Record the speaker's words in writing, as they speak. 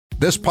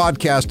This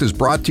podcast is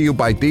brought to you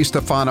by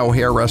DiStefano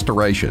Hair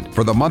Restoration.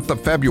 For the month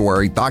of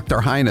February, Dr.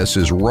 Highness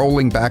is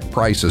rolling back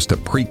prices to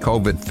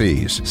pre-COVID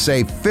fees.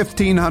 Save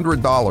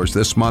 $1,500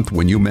 this month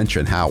when you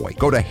mention Howie.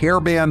 Go to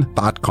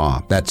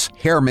hairman.com. That's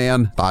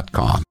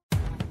hairman.com.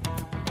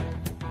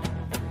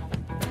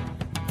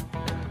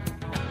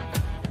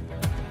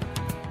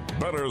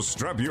 Better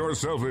strap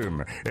yourself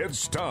in.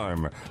 It's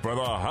time for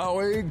the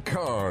Howie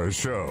Carr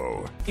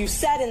Show. You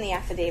said in the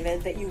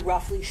affidavit that you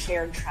roughly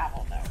shared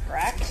travel, though,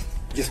 correct?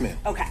 Yes, ma'am.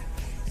 Okay.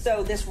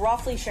 So this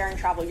roughly sharing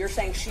travel, you're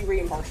saying she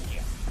reimbursed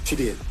you? She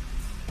did.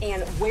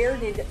 And where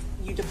did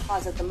you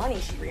deposit the money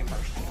she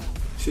reimbursed you?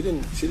 She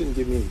didn't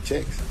give me any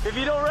checks. If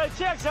you don't write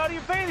checks, how do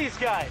you pay these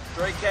guys?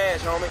 Straight cash,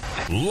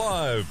 homie.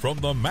 Live from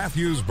the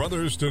Matthews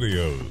Brothers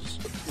Studios.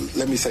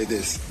 Let me say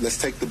this. Let's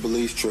take the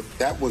Belize trip.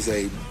 That was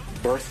a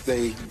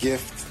birthday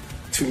gift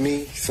to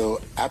me,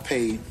 so I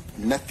paid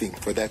nothing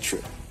for that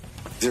trip.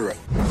 Zero.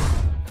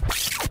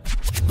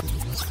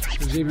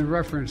 There's even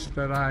reference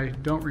that I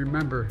don't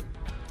remember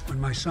when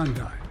my son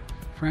died.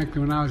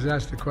 Frankly, when I was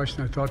asked the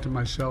question, I thought to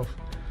myself,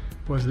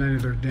 it wasn't any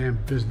of their damn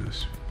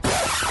business.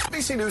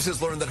 ABC News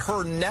has learned that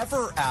Hur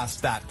never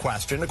asked that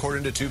question,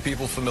 according to two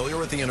people familiar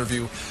with the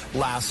interview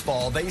last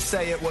fall. They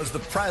say it was the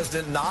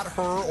president, not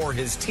Hur or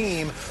his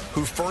team,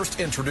 who first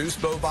introduced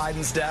Beau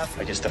Biden's death.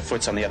 I guess the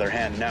foot's on the other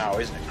hand now,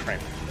 isn't it,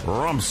 Kramer?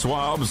 Rump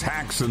swabs,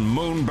 hacks, and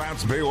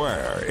moonbats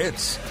beware.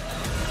 It's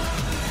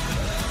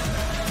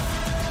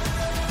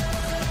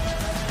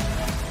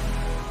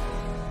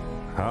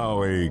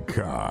Howie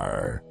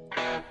Carr.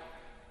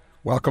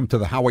 Welcome to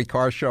the Howie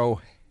Carr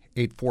Show.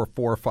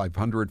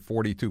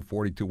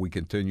 844-500-4242. We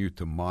continue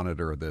to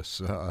monitor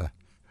this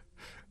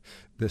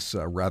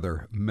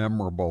rather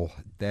memorable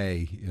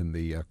day in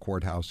the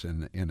courthouse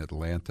in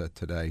Atlanta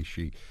today.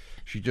 She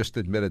just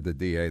admitted, the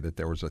DA, that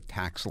there was a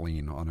tax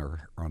lien on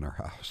her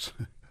house,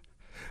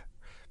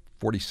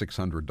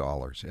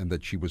 $4,600, and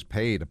that she was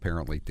paid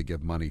apparently to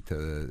give money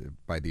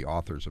by the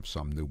authors of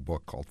some new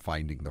book called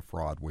Finding the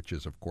Fraud, which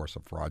is of course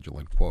a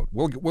fraudulent quote.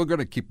 We're going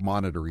to keep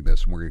monitoring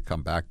this, and we're going to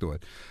come back to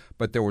it.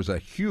 But there was a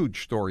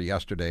huge story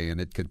yesterday,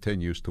 and it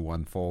continues to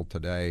unfold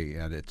today,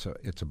 and it's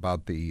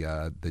about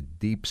the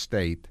deep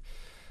state.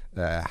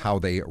 How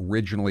they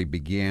originally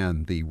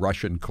began the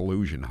Russian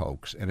collusion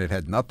hoax. And it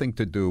had nothing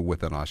to do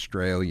with an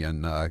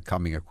Australian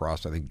coming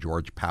across, I think,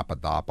 George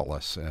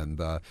Papadopoulos,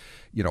 and,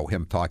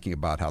 him talking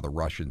about how the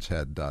Russians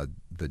had the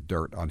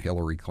dirt on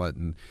Hillary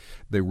Clinton.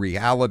 The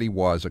reality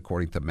was,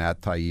 according to Matt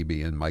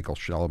Taibbi and Michael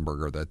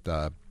Schellenberger,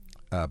 that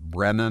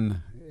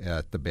Brennan,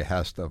 at the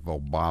behest of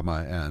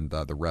Obama and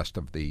the rest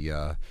of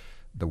the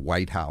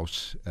White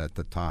House at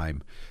the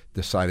time,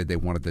 decided they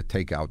wanted to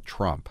take out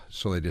Trump.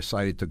 So they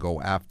decided to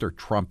go after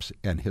Trump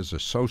and his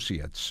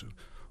associates.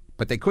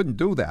 But they couldn't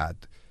do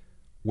that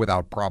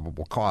without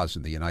probable cause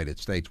in the United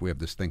States. We have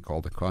this thing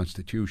called the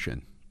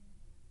Constitution,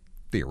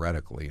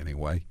 theoretically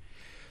anyway.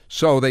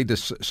 So they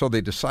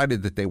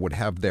decided that they would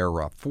have their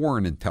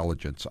foreign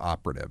intelligence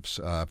operatives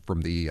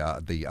from the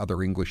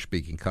other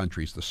English-speaking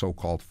countries, the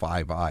so-called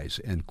Five Eyes,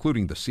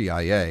 including the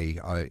CIA,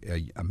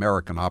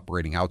 American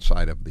operating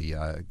outside of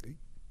the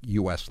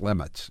U.S.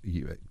 limits,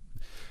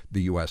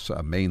 the U.S.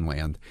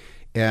 Mainland.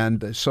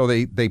 And so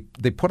they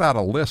put out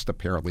a list,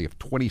 apparently, of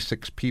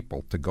 26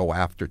 people to go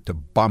after, to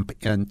bump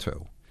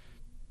into.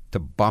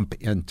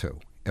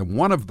 And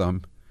one of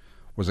them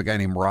was a guy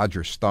named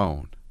Roger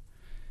Stone.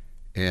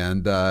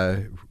 And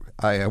I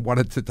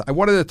wanted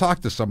to talk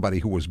to somebody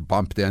who was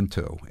bumped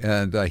into,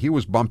 and he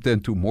was bumped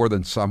into more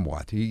than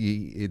somewhat.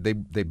 They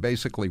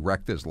basically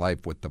wrecked his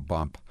life with the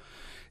bump.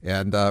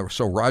 And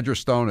so Roger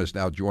Stone is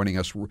now joining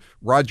us.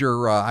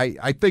 Roger,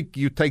 I think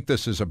you take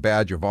this as a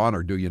badge of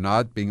honor, do you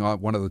not, being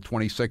one of the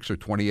 26 or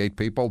 28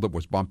 people that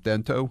was bumped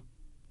into?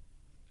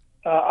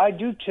 I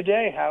do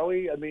today,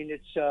 Howie. I mean,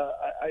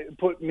 I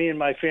put me and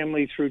my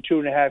family through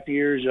 2.5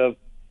 years of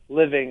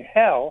living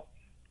hell,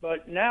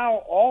 but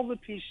now all the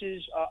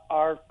pieces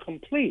are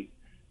complete.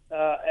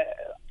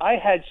 I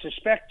had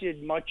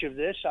suspected much of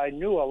this. I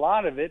knew a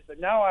lot of it, but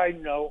now I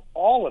know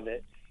all of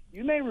it.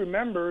 You may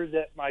remember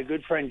that my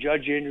good friend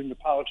Judge Andrew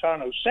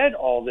Napolitano said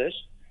all this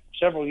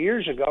several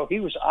years ago. He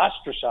was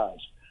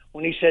ostracized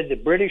when he said the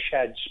British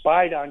had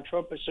spied on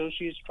Trump and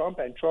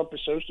Trump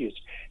associates.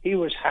 He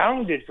was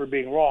hounded for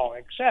being wrong,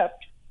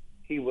 except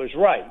he was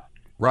right.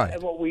 Right.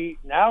 And what we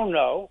now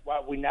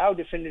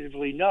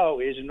definitively know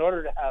is, in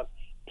order to have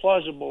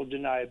plausible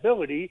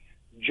deniability,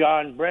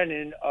 John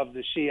Brennan of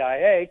the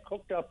CIA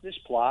cooked up this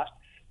plot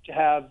to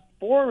have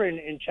foreign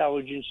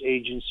intelligence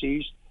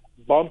agencies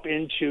bump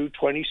into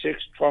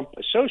 26 Trump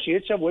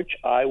associates, of which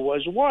I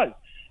was one.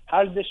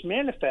 How did this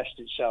manifest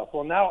itself?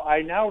 Well,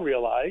 I now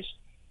realize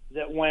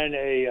that when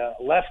a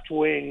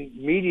left-wing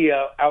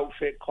media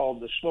outfit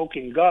called the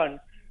Smoking Gun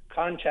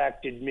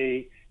contacted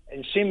me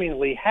and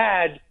seemingly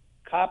had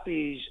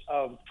copies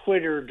of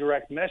Twitter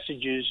direct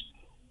messages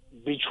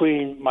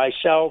between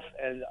myself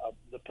and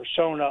the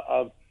persona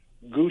of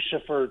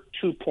Guccifer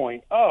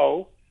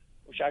 2.0,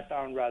 which I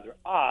found rather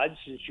odd,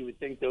 since you would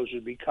think those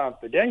would be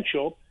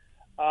confidential,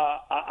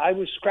 I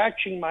was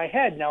scratching my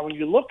head. Now, when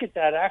you look at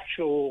that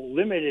actual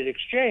limited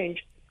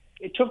exchange,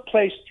 it took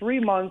place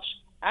 3 months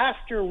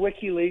after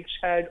WikiLeaks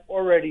had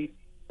already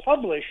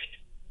published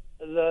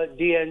the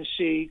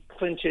DNC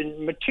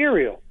Clinton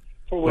material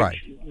for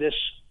which this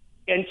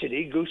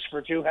entity, Goose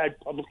for Two, had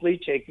publicly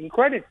taken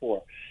credit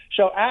for.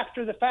 So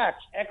after the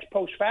fact, ex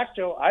post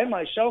facto, I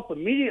myself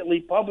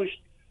immediately published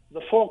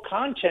the full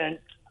content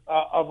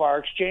of our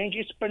exchange.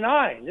 It's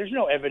benign. There's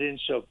no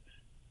evidence of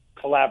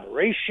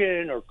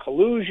collaboration or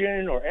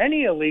collusion or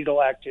any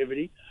illegal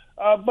activity.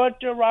 But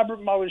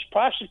Robert Mueller's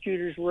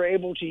prosecutors were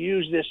able to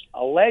use this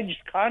alleged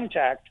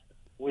contact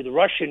with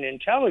Russian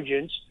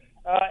intelligence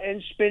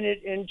and spin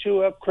it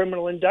into a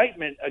criminal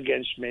indictment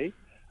against me.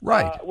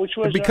 Right. Which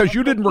was because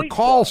you didn't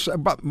recall,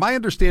 but my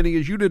understanding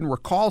is you didn't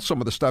recall some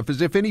of the stuff,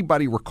 as if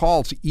anybody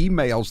recalls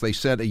emails they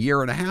sent a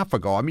year and a half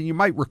ago. I mean, you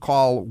might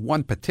recall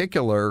one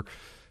particular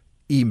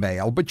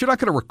email, but you're not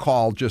going to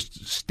recall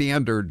just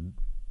standard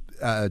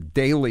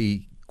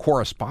daily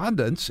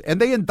correspondence,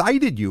 and they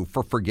indicted you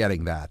for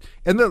forgetting that.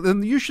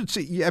 And you should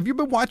see, have you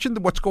been watching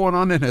what's going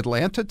on in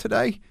Atlanta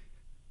today?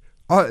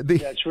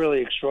 That's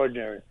really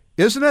extraordinary.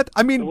 Isn't it?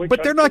 I mean,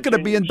 but they're not going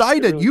to be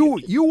indicted.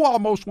 You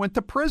almost went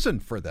to prison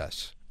for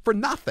this, for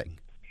nothing.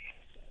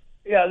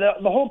 Yeah,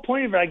 the whole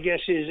point of it, I guess,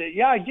 is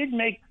that, I did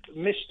make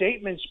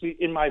misstatements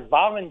in my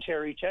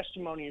voluntary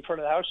testimony in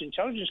front of the House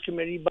Intelligence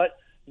Committee, but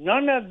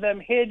none of them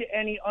hid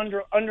any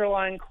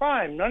underlying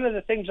crime. None of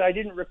the things I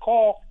didn't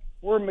recall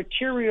were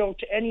material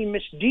to any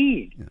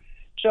misdeed. Yeah.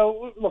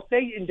 So, look,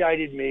 they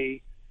indicted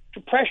me to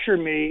pressure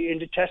me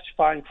into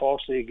testifying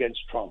falsely against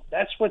Trump.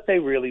 That's what they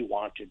really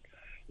wanted.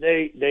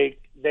 They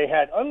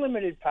had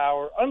unlimited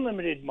power,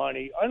 unlimited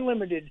money,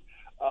 unlimited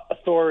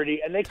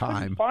authority, and they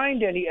couldn't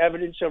find any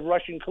evidence of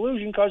Russian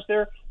collusion because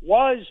there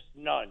was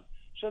none.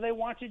 So they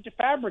wanted to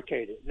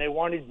fabricate it. And they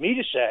wanted me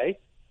to say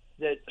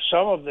that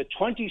some of the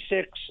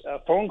 26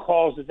 phone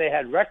calls that they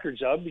had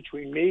records of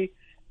between me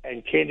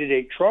and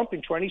candidate Trump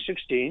in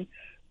 2016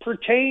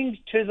 pertained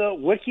to the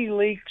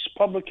WikiLeaks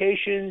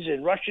publications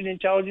and Russian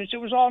intelligence.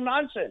 It was all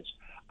nonsense.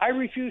 I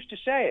refused to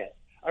say it.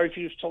 I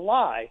refused to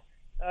lie.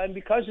 And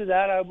because of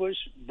that, I was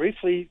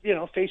briefly,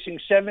 facing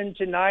 7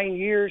 to 9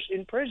 years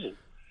in prison.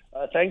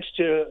 Thanks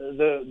to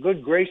the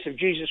good grace of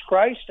Jesus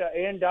Christ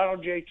and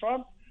Donald J.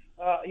 Trump,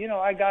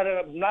 I got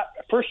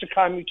first a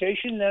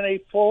commutation, then a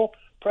full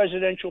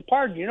presidential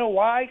pardon. You know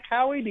why,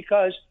 Howie?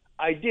 Because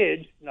I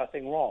did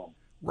nothing wrong.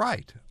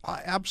 Right,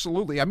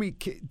 absolutely. I mean,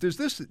 does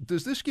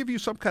this give you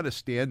some kind of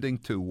standing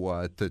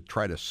to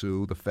try to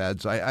sue the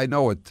feds? I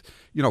know it.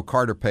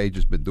 Carter Page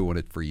has been doing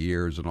it for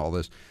years and all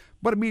this.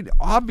 But, I mean,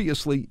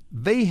 obviously,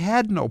 they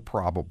had no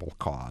probable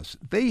cause.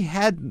 They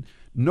had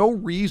no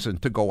reason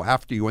to go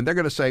after you. And they're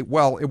going to say,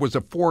 well, it was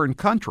a foreign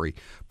country.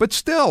 But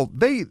still,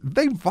 they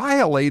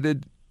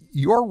violated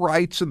your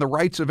rights and the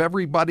rights of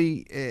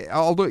everybody,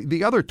 all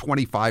the other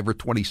 25 or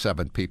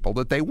 27 people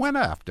that they went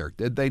after.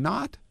 Did they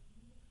not?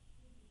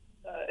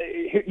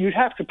 You'd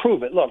have to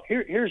prove it. Look,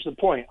 here's the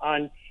point.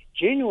 On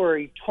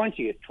January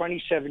 20th,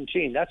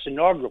 2017, that's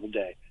inaugural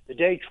day, the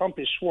day Trump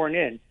is sworn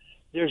in,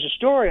 there's a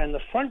story on the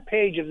front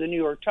page of the New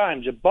York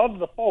Times above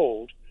the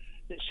fold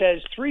that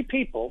says 3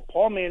 people,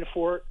 Paul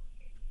Manafort,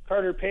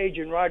 Carter Page,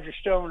 and Roger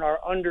Stone, are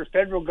under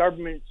federal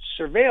government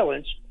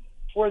surveillance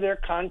for their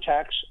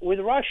contacts with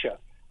Russia.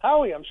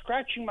 Howie, I'm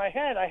scratching my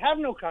head. I have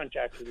no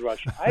contact with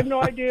Russia. I have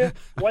no idea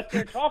what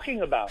they're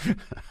talking about.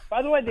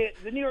 By the way,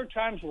 the New York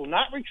Times will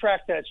not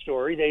retract that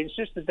story. They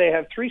insist that they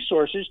have 3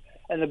 sources,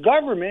 and the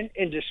government,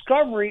 in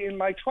discovery in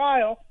my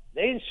trial,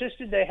 they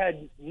insisted they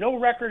had no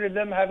record of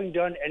them having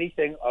done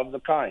anything of the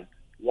kind.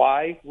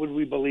 Why would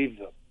we believe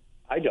them?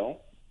 I don't.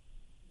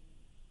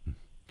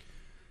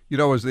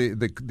 As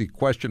the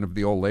question of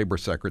the old labor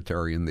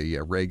secretary in the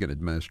Reagan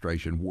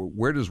administration,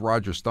 where does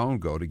Roger Stone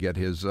go to get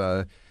his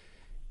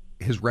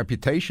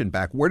reputation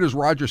back? Where does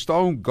Roger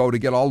Stone go to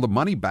get all the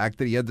money back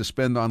that he had to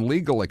spend on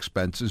legal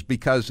expenses?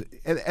 Because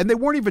and they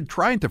weren't even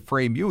trying to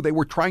frame you. They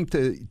were trying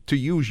to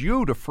use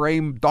you to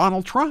frame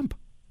Donald Trump.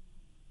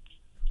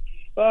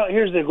 Well,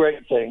 here's the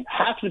great thing.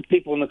 Half the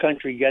people in the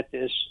country get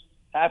this.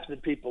 Half the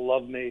people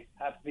love me.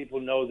 Half the people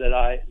know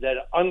that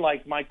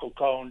unlike Michael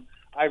Cohen,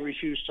 I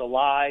refuse to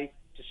lie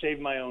to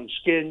save my own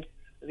skin.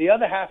 The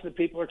other half of the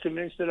people are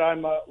convinced that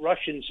I'm a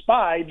Russian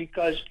spy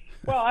because,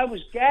 I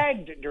was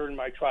gagged during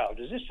my trial.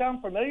 Does this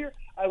sound familiar?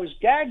 I was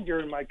gagged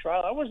during my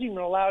trial. I wasn't even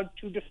allowed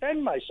to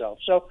defend myself.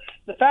 So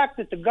the fact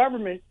that the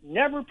government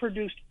never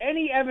produced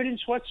any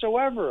evidence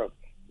whatsoever of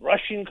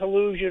Russian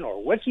collusion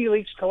or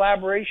WikiLeaks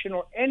collaboration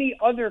or any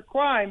other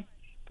crime,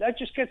 that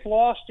just gets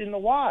lost in the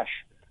wash.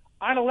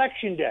 On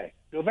Election Day,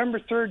 November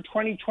 3rd,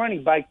 2020,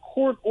 by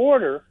court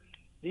order,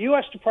 the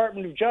U.S.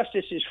 Department of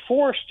Justice is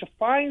forced to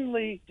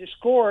finally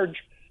disgorge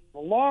the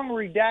long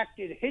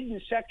redacted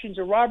hidden sections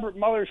of Robert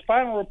Mueller's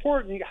final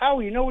report. And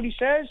Howie, you know what he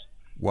says?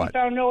 What? He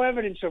found no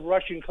evidence of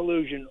Russian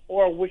collusion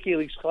or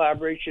WikiLeaks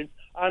collaboration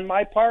on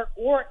my part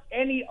or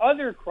any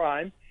other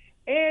crime.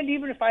 And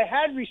even if I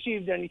had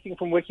received anything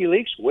from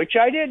WikiLeaks, which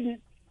I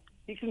didn't,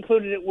 he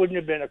concluded it wouldn't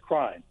have been a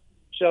crime.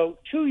 So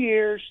 2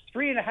 years,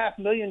 $3.5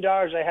 million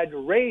I had to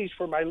raise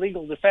for my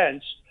legal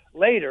defense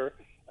later,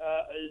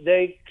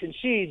 they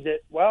concede that,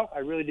 well, I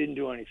really didn't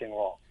do anything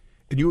wrong.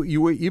 And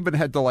you even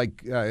had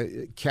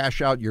to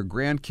cash out your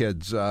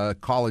grandkids'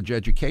 college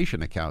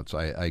education accounts.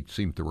 I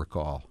seem to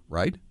recall,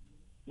 right?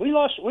 We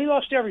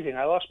lost everything.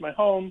 I lost my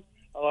home.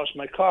 I lost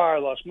my car. I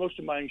lost most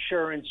of my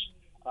insurance.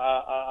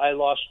 I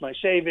lost my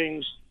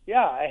savings.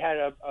 Yeah, I had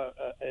a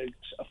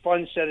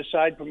fund set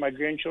aside for my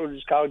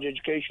grandchildren's college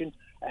education.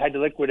 I had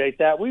to liquidate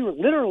that. We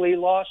literally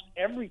lost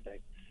everything,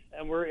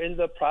 and we're in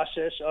the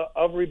process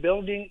of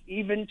rebuilding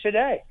even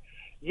today.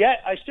 Yet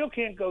I still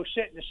can't go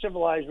sit in a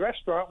civilized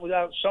restaurant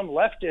without some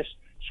leftist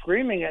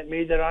screaming at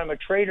me that I'm a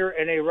traitor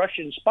and a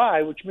Russian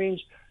spy, which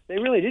means they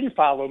really didn't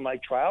follow my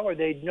trial or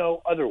they'd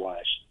know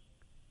otherwise.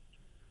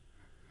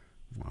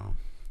 Wow.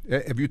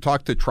 Have you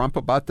talked to Trump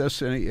about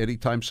this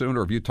anytime soon,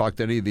 or have you talked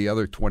to any of the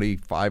other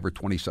 25 or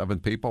 27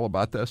 people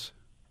about this?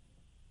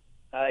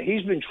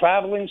 He's been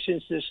traveling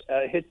since this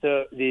hit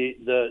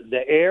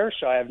the air,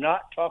 so I have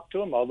not talked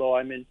to him, although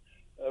I'm in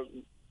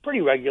pretty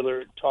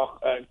regular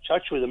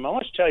touch with him. I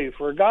must tell you,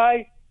 for a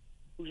guy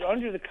who's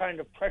under the kind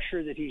of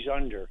pressure that he's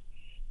under,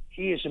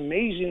 he is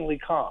amazingly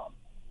calm.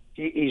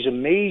 He's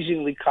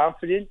amazingly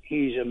confident.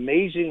 He's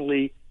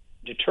amazingly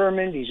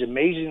determined. He's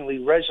amazingly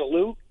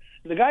resolute.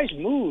 The guy's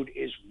mood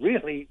is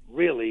really,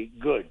 really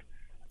good.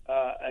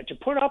 To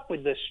put up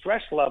with the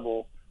stress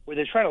level where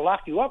they're trying to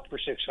lock you up for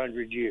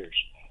 600 years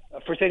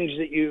for things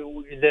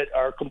that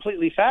are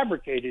completely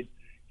fabricated,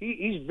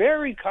 he's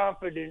very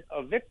confident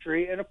of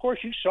victory. And, of course,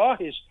 you saw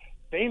his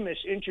famous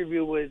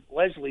interview with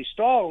Leslie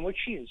Stahl in which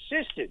she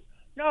insisted,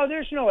 no,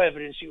 there's no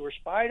evidence you were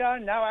spied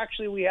on. Now,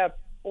 actually, we have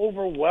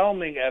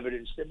overwhelming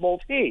evidence that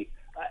both he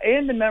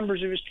and the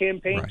members of his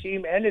campaign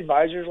team and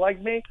advisors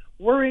like me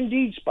were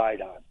indeed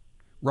spied on.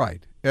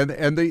 Right,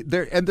 and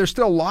they're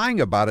still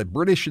lying about it.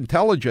 British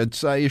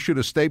intelligence issued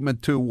a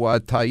statement to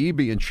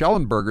Taibbi and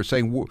Schellenberger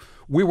saying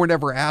we were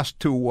never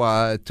asked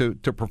to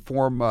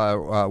perform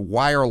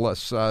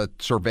wireless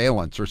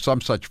surveillance or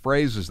some such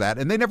phrase as that,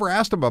 and they never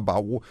asked them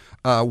about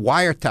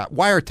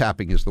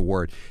wiretapping is the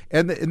word,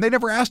 and they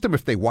never asked them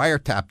if they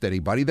wiretapped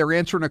anybody. They're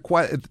answering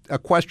a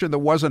question that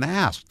wasn't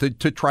asked to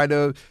try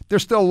to. They're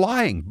still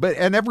lying,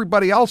 and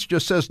everybody else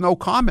just says no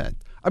comment.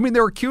 I mean,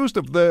 they're accused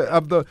of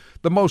the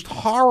most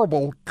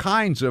horrible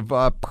kinds of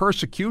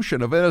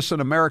persecution of innocent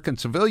American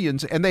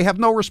civilians, and they have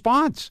no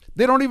response.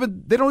 They don't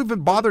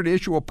even bother to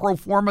issue a pro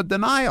forma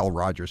denial,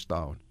 Roger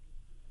Stone.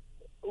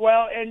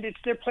 Well, and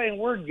they're playing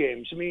word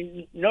games. I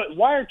mean,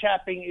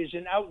 wiretapping is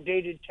an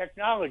outdated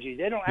technology.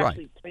 They don't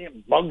actually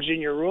plant bugs in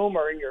your room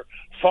or in your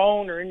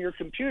phone or in your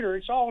computer.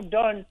 It's all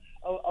done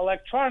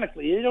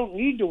electronically. They don't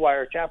need to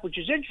wiretap, which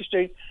is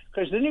interesting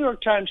because the New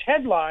York Times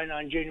headline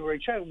on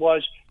January 10th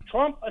was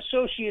Trump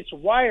associates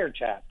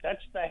wiretap.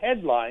 That's the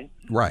headline.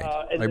 Right.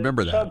 And I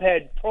remember that.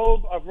 Subhead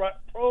probe of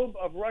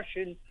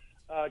Russian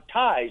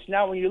ties.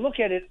 Now, when you look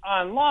at it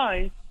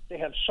online, they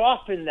have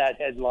softened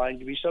that headline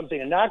to be something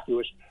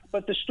innocuous,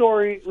 but the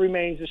story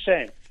remains the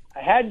same.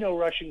 I had no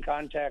Russian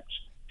contacts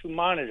to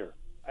monitor.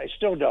 I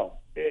still don't.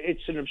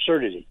 It's an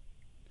absurdity.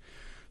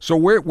 So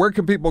where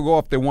can people go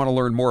if they want to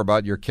learn more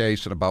about your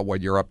case and about what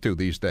you're up to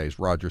these days,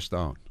 Roger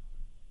Stone?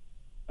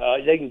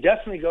 They can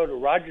definitely go to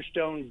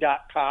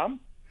rogerstone.com.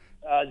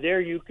 There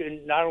you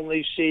can not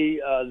only see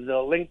the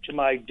link to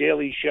my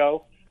daily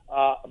show,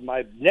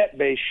 my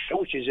net-based show,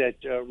 which is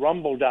at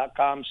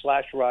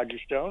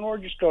rumble.com/rogerstone, or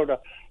just go to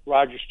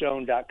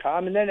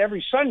rogerstone.com. And then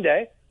every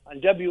Sunday on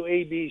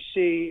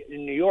WABC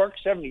in New York,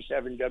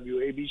 77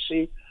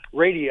 WABC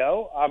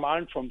radio, I'm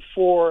on from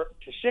 4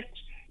 to 6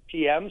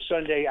 p.m.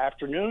 Sunday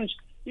afternoons.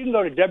 You can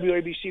go to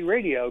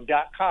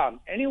WABCradio.com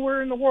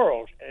anywhere in the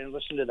world and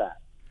listen to that.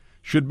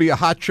 Should be a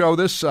hot show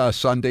this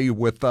Sunday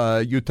with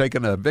you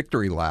taking a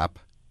victory lap.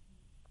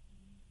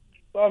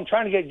 Well, I'm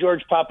trying to get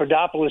George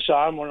Papadopoulos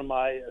on, one of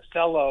my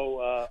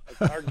fellow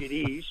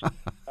targetees,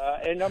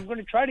 and I'm going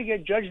to try to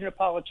get Judge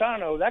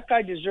Napolitano. That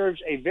guy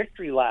deserves a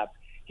victory lap.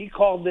 He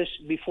called this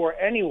before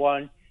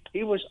anyone.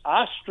 He was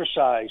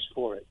ostracized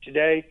for it.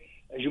 Today,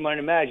 as you might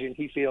imagine,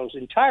 he feels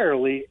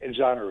entirely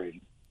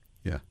exonerated.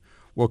 Yeah.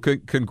 Well,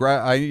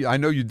 I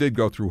know you did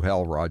go through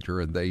hell,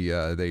 Roger, and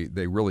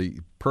they really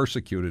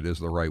persecuted is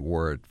the right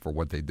word for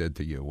what they did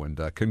to you.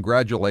 And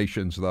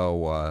congratulations,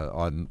 though,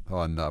 on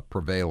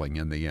prevailing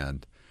in the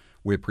end.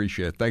 We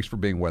appreciate it. Thanks for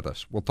being with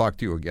us. We'll talk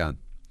to you again.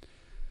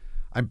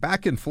 I'm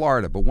back in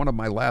Florida, but one of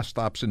my last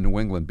stops in New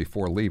England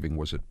before leaving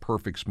was at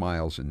Perfect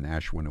Smiles in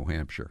Nashua, New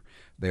Hampshire.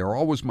 They are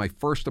always my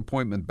first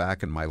appointment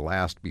back and my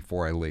last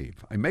before I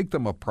leave. I make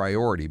them a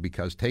priority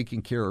because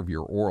taking care of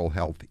your oral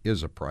health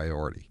is a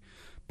priority.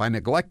 By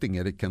neglecting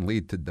it, it can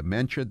lead to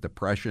dementia,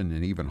 depression,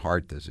 and even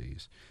heart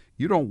disease.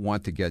 You don't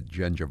want to get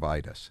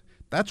gingivitis.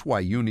 That's why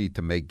you need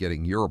to make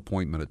getting your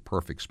appointment at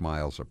Perfect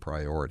Smiles a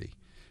priority.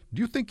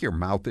 Do you think your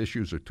mouth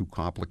issues are too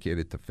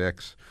complicated to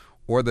fix,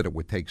 or that it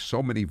would take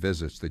so many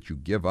visits that you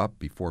give up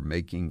before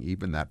making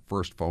even that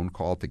first phone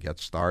call to get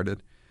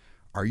started?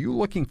 Are you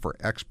looking for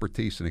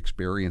expertise and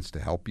experience to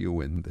help you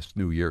in this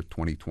new year,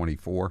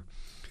 2024?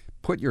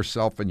 Put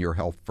yourself and your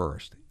health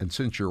first. And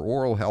since your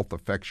oral health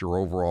affects your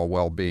overall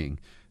well-being,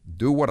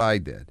 do what I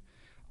did.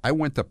 I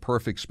went to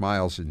Perfect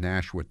Smiles in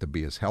Nashua to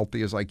be as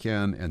healthy as I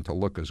can and to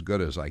look as good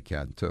as I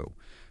can, too.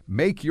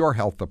 Make your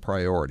health a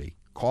priority.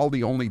 Call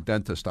the only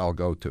dentist I'll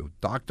go to,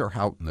 Dr.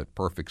 Houghton at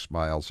Perfect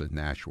Smiles in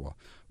Nashua.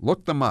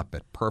 Look them up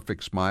at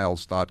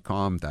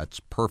perfectsmiles.com. That's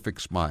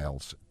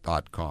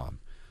perfectsmiles.com.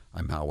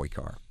 I'm Howie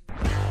Carr.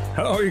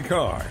 Howie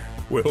Carr.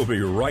 We'll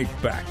be right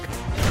back.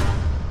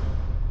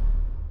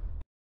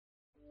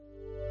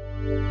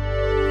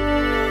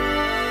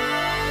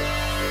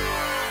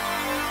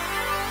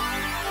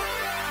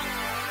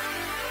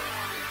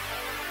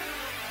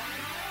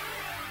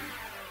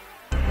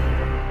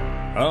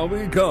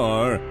 Howie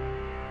Carr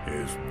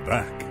is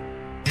back.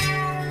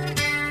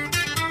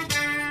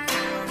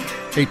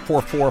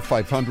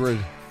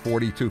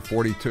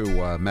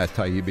 844-500-4242. Matt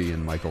Taibbi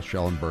and Michael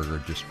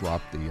Schellenberger just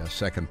dropped the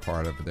second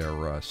part of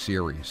their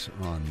series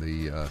on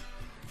the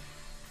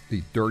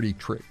dirty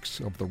tricks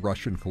of the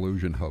Russian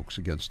collusion hoax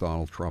against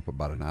Donald Trump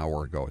about an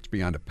hour ago. It's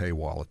behind a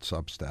paywall at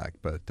Substack,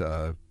 but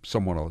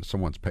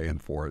someone's paying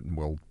for it, and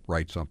we'll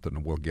write something,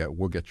 and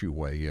we'll get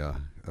you a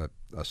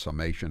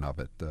summation of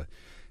it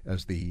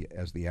as the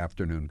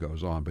afternoon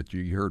goes on. But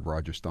you heard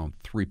Roger Stone,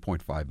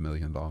 $3.5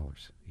 million.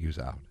 He was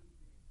out.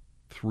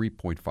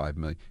 $3.5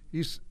 million.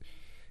 He's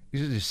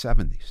in his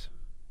 70s.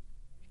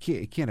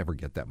 He can't ever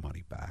get that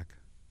money back.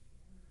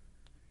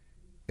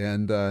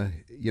 And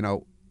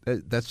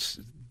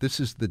this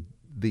is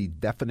the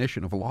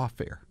definition of a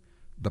lawfare.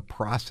 The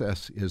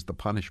process is the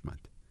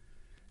punishment.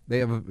 They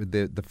have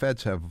the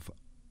feds have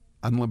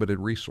unlimited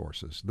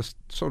resources.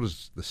 So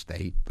does the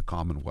state, the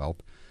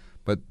Commonwealth,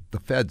 but the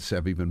feds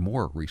have even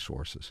more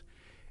resources.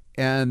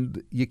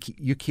 And you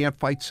can't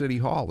fight City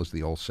Hall, as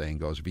the old saying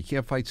goes. If you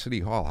can't fight City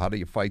Hall, how do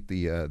you fight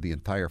the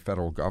entire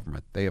federal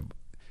government? They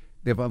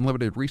have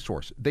unlimited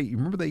resources.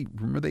 Remember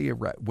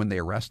when they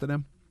arrested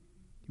him?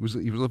 He was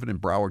living in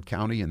Broward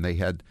County, and they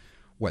had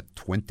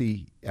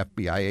 20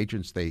 FBI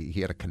agents.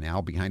 He had a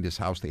canal behind his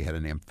house. They had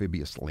an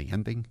amphibious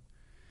landing.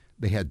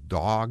 They had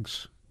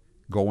dogs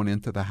going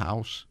into the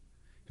house.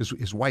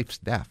 His wife's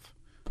deaf.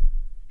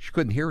 She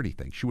couldn't hear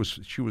anything. She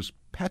was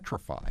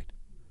petrified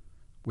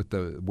with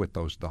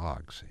those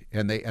dogs,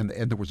 and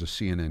there was a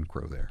CNN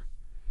crew there.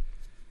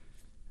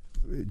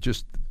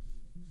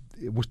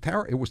 It was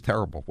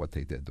terrible what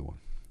they did to him.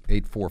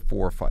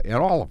 844-5, and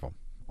all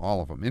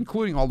of them,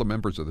 including all the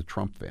members of the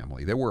Trump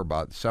family. There were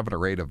about 7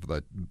 or 8 of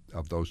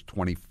those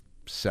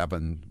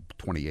 27,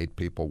 28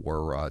 people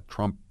were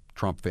Trump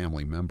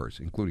family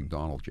members, including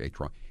Donald J.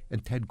 Trump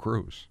and Ted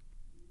Cruz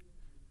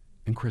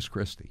and Chris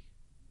Christie.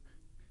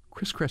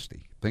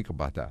 Think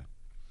about that.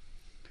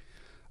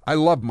 I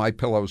love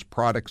MyPillow's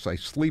products. I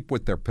sleep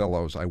with their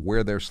pillows. I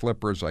wear their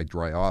slippers. I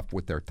dry off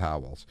with their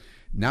towels.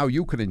 Now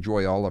you can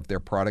enjoy all of their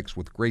products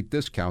with great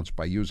discounts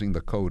by using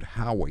the code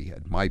Howie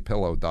at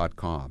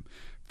MyPillow.com.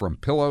 From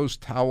pillows,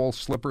 towels,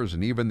 slippers,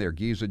 and even their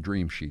Giza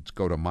Dream Sheets,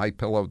 go to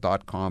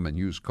MyPillow.com and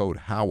use code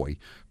Howie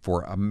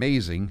for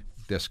amazing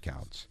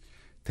discounts.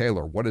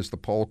 Taylor, what is the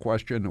poll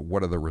question?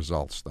 What are the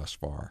results thus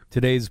far?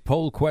 Today's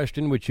poll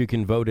question, which you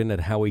can vote in at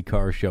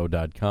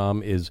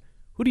HowieCarrShow.com, is: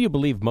 who do you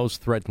believe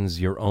most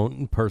threatens your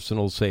own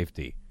personal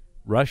safety?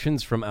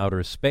 Russians from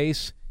outer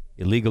space,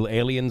 illegal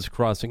aliens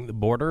crossing the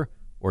border,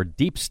 or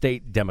deep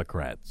state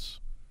Democrats?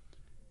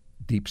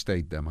 Deep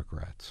state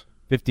Democrats.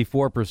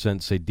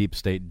 54% say deep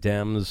state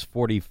Dems,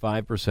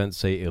 45%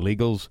 say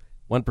illegals,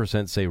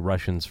 1% say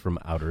Russians from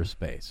outer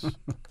space.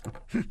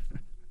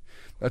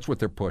 That's what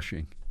they're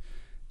pushing.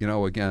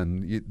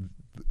 Again,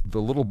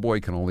 the little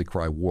boy can only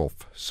cry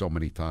wolf so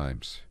many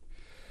times.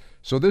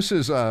 So this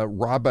is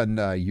Robin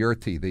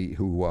Yurti,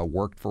 who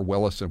worked for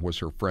Willis and was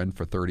her friend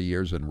for 30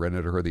 years and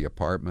rented her the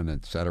apartment,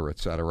 et cetera, et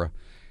cetera.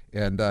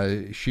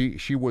 And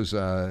she was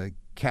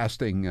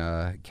casting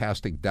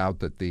doubt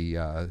that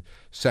the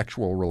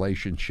sexual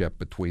relationship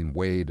between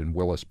Wade and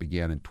Willis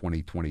began in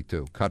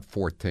 2022. Cut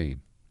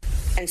 14.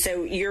 And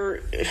so you're,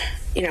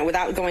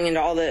 without going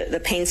into all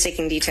the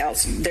painstaking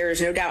details, there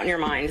is no doubt in your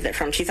mind that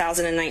from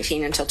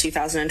 2019 until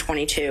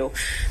 2022,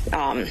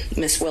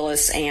 Miss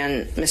Willis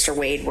and Mr.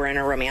 Wade were in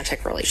a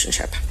romantic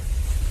relationship.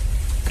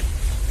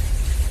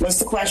 What's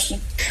the question?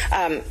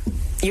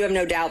 You have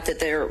no doubt that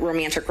their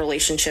romantic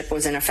relationship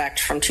was in effect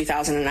from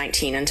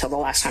 2019 until the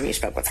last time you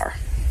spoke with her?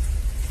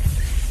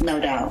 No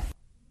doubt.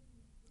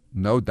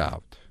 No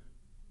doubt.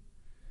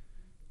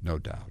 No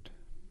doubt.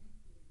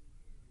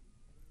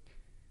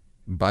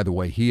 By the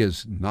way, he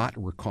is not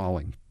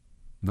recalling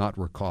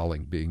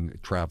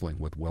traveling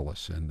with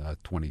Willis in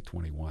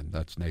 2021.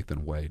 That's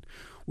Nathan Wade.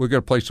 We're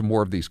going to play some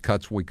more of these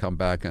cuts when we come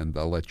back, and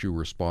I'll let you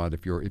respond.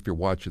 If you're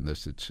watching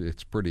this,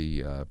 it's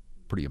pretty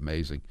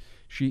amazing.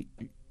 She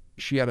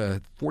had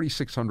a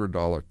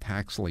 $4,600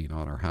 tax lien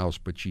on her house,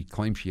 but she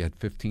claimed she had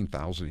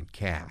 $15,000 in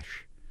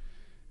cash.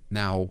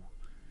 Now,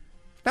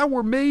 if that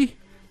were me,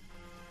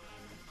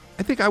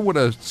 I think I would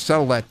have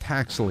settled that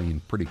tax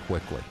lien pretty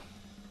quickly.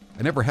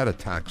 I never had a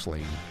tax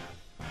lien.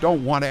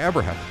 Don't want to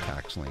ever have a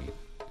tax lien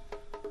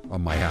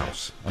on my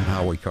house. I'm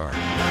Howie Carr.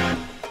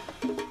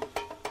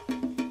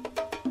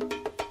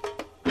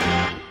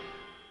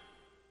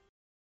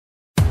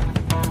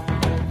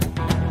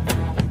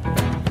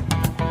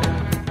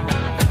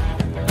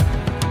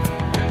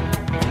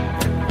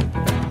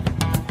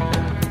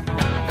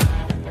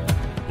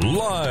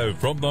 Live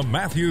from the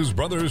Matthews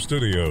Brothers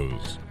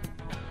Studios.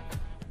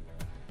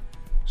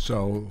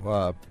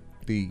 So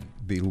the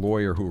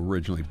lawyer who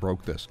originally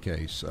broke this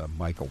case,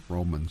 Michael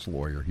Roman's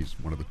lawyer, he's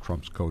one of the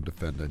Trump's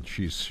co-defendants.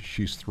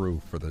 She's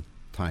through for the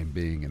time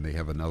being, and they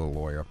have another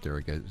lawyer up there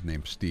again,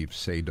 named Steve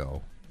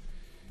Sado,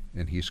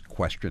 and he's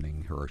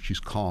questioning her.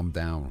 She's calmed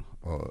down.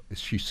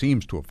 She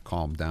seems to have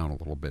calmed down a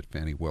little bit,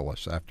 Fani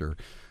Willis, after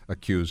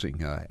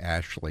accusing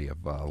Ashley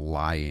of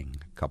lying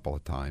a couple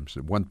of times.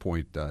 At one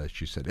point,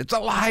 she said, "It's a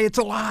lie, it's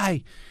a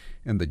lie,"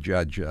 and the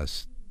judge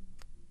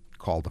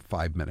called a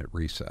 5-minute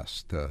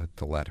recess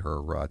to let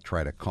her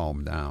try to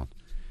calm down.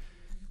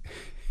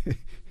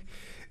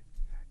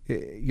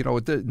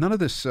 None of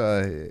this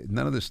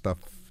stuff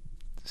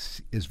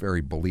is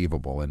very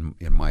believable in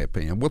my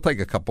opinion. We'll take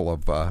a couple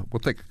of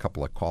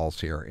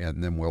calls here,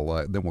 and then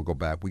we'll go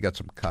back. We got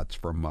some cuts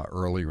from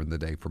earlier in the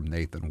day from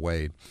Nathan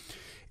Wade.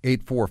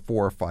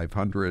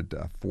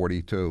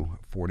 844-500-4242,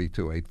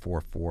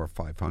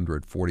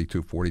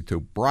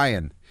 844-500-4242.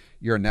 Brian,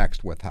 you're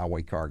next with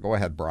Howie Carr. Go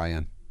ahead,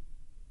 Brian.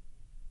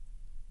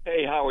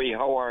 Hey, Howie,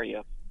 how are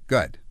you?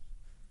 Good.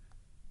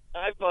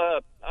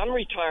 I'm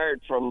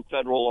retired from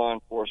federal law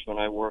enforcement.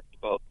 I worked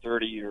about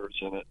 30 years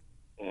in it,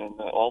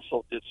 and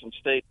also did some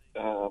state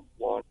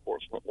law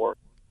enforcement work.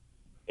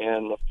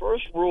 And the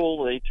first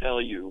rule they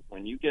tell you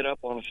when you get up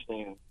on a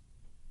stand,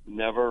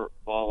 never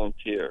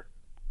volunteer.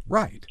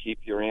 Right. Keep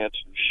your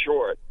answers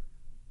short.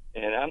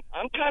 And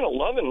I'm kind of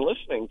loving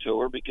listening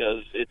to her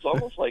because it's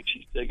almost like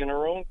she's digging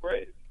her own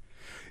grave.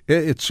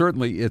 It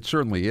certainly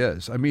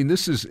is. I mean,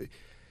 this is.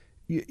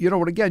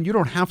 And again, you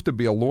don't have to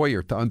be a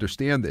lawyer to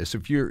understand this.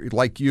 If you're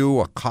like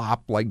a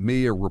cop, like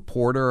me, a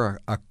reporter,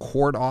 a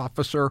court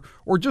officer,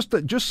 or just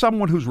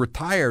someone who's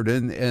retired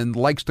and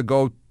likes to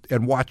go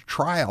and watch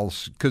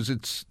trials,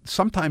 because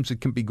sometimes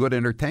it can be good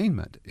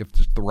entertainment if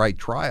it's the right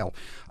trial.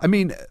 I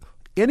mean,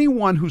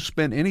 anyone who's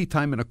spent any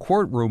time in a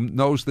courtroom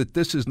knows that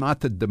this is not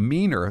the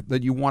demeanor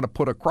that you want to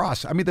put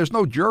across. I mean, there's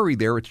no jury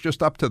there. It's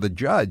just up to the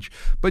judge.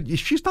 But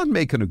she's not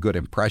making a good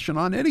impression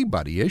on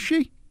anybody, is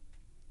she?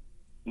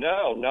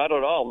 No, not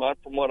at all. Not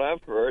from what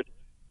I've heard.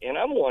 And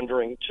I'm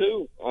wondering,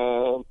 too,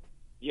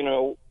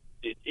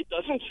 it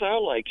doesn't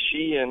sound like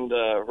she and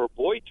her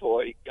boy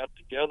toy got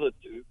together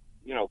to,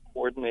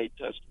 coordinate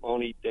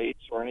testimony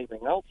dates or anything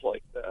else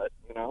like that,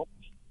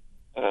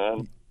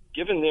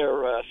 Given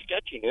their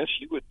sketchiness,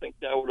 you would think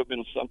that would have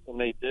been something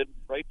they did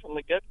right from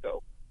the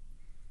get-go.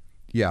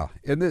 Yeah,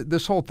 and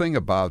this whole thing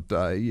about,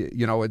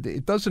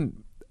 it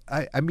doesn't,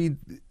 I mean,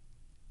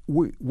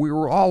 we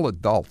were all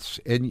adults,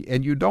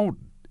 and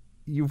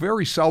you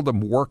very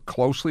seldom work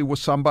closely with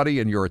somebody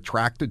and you're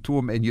attracted to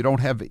them and you don't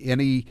have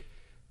any,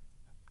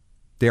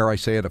 dare I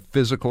say it, a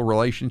physical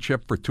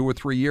relationship for 2 or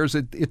 3 years.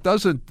 It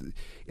doesn't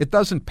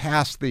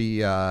pass the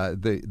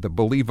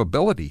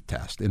believability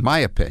test, in my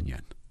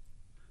opinion.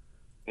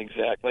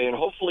 Exactly, and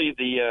hopefully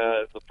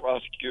the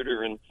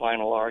prosecutor in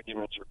final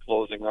arguments or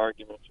closing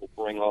arguments will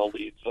bring all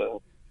these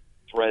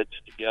threads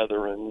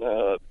together and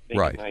make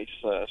a nice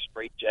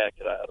straight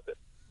jacket out of it.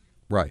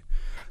 Right.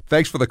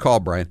 Thanks for the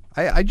call, Brian.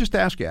 I just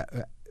asked you,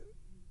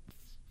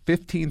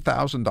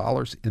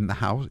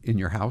 $15,000 in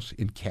your house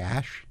in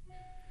cash,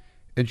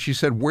 and she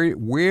said,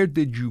 "Where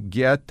did you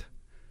get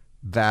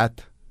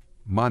that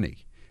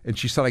money?" And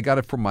she said, "I got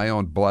it from my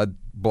own blood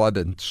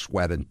and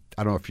sweat." And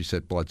I don't know if she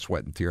said blood,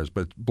 sweat, and tears,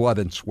 but blood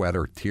and sweat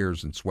or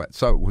tears and sweat.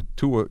 So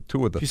two of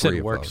the she three said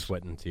of work, those.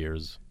 sweat, and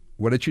tears.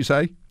 What did she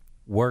say?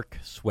 Work,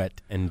 sweat,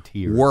 and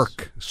tears.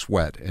 Work,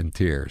 sweat, and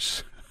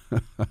tears.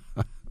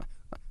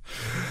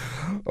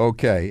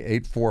 Okay,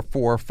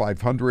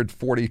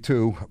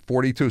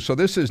 844-500-4242. So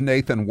this is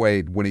Nathan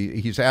Wade. When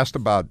he's asked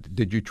about,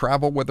 did you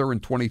travel with her in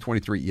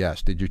 2023?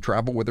 Yes. Did you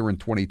travel with her in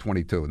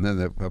 2022? And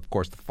then, of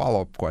course, the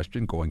follow-up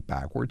question going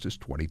backwards is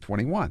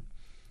 2021.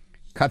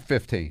 Cut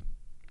 15.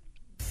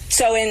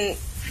 So in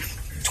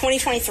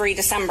 2023,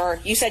 December,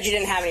 you said you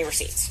didn't have any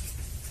receipts.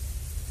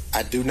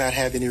 I do not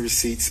have any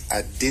receipts.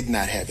 I did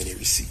not have any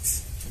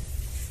receipts.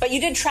 But you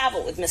did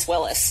travel with Miss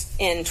Willis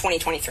in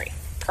 2023,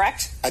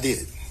 correct? I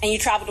did. And you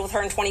traveled with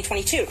her in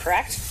 2022,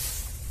 correct?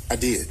 I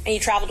did. And you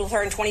traveled with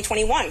her in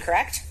 2021,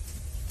 correct?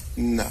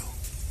 No.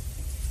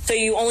 So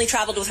you only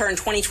traveled with her in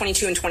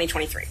 2022 and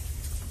 2023?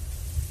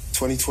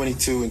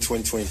 2022 and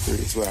 2023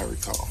 is what I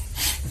recall.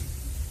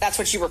 That's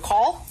what you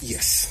recall?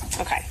 Yes.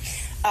 Okay.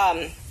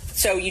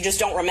 So you just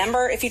don't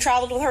remember if you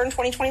traveled with her in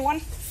 2021?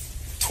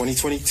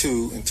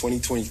 2022 and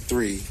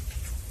 2023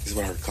 is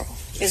what I recall.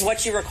 Is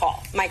what you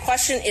recall. My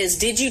question is,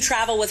 did you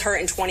travel with her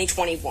in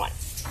 2021?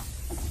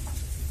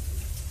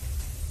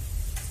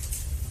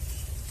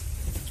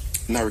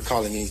 I'm not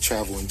recalling any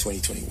travel in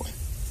 2021.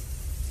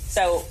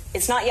 So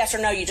it's not yes or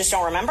no, you just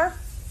don't remember?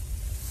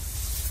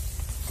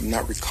 I'm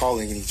not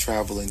recalling any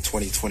travel in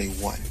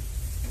 2021.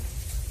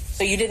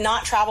 So you did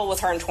not travel with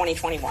her in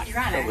 2021? Your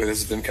Honor. This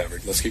has been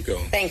covered. Let's keep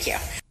going. Thank you.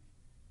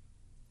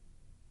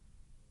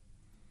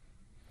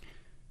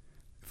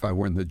 If I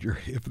were in the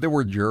jury, if there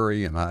were a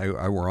jury and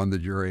I were on the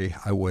jury,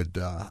 I would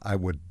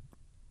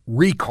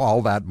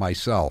recall that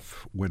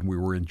myself when we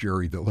were in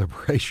jury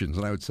deliberations,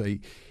 and I would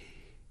say,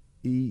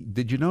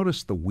 Did you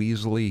notice the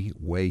Weasley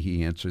way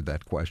he answered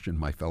that question,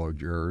 my fellow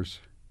jurors?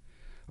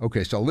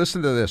 Okay, so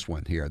listen to this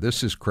one here.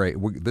 This is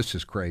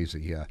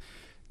crazy. Yeah.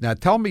 Now,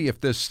 tell me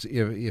if this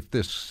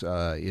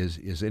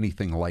is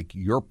anything like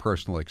your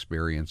personal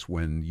experience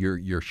when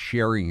you're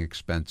sharing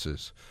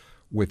expenses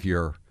with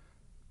your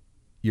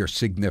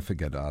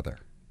significant other.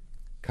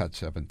 Cut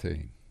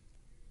 17.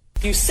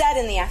 You said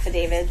in the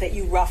affidavit that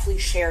you roughly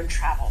shared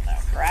travel,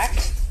 though,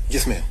 correct?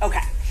 Yes, ma'am.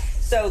 Okay.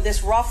 So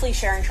this roughly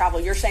sharing travel,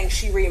 you're saying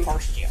she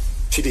reimbursed you?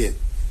 She did.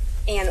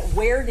 And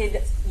where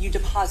did you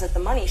deposit the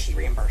money she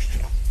reimbursed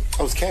you?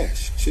 It was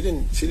cash. She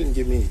didn't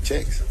give me any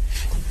checks.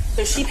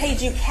 So she paid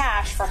you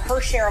cash for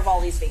her share of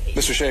all these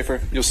vacations? Mr.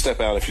 Schaefer, you'll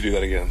step out if you do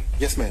that again.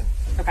 Yes, ma'am.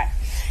 Okay.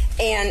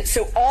 And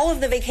so all of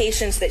the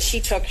vacations that she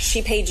took,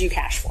 she paid you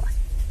cash for?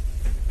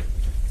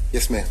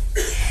 Yes, ma'am.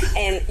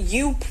 And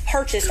you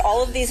purchased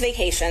all of these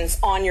vacations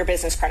on your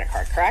business credit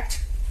card,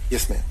 correct?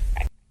 Yes, ma'am.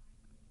 Okay.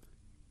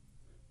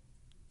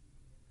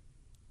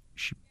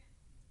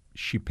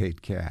 She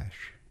paid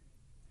cash.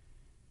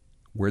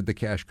 Where'd the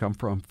cash come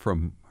from?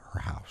 From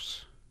her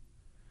house.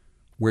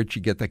 Where'd she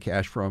get the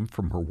cash from?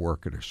 From her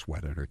work and her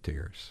sweat and her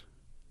tears.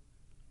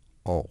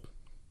 Oh,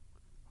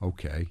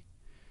 okay.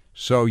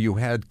 So you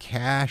had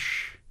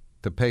cash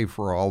to pay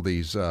for all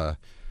these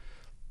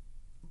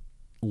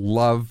love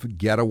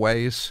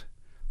getaways,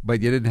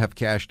 but you didn't have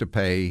cash to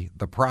pay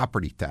the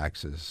property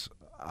taxes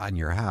on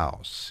your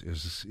house.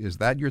 Is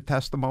that your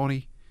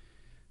testimony,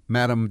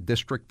 Madam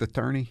District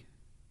Attorney?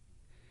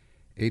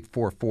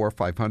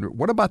 844-500.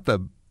 What about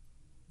the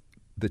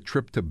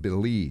trip to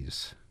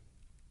Belize?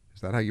 Is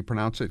that how you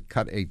pronounce it?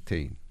 Cut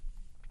 18.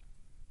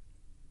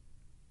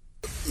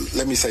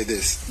 Let me say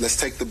this. Let's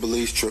take the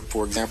Belize trip,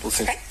 for example,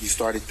 since you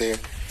started there.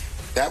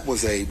 That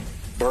was a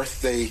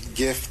birthday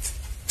gift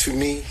to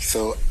me,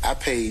 so I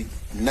paid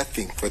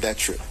nothing for that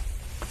trip.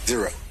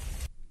 Zero.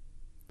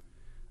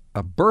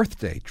 A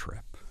birthday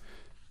trip.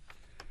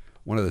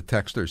 One of the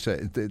texters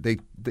said,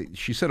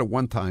 she said at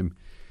one time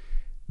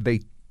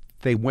they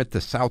went to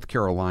South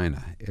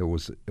Carolina. It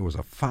was a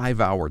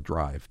 5-hour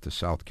drive to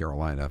South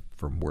Carolina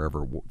from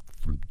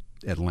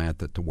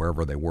Atlanta to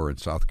wherever they were in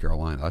South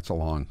Carolina. That's a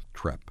long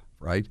trip,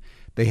 right?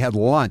 They had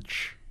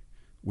lunch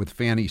with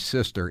Fanny's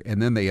sister,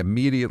 and then they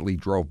immediately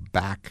drove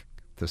back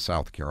to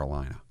South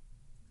Carolina,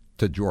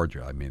 to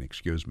Georgia.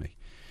 Excuse me.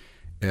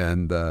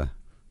 And one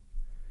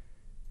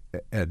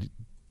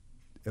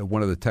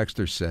of the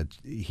texters said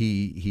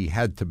he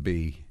had to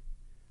be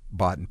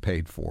bought and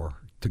paid for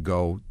to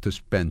go to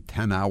spend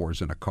 10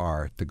 hours in a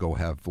car to go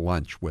have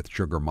lunch with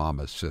Sugar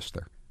Mama's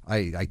sister.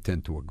 I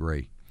tend to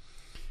agree.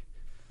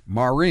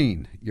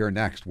 Maureen, you're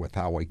next with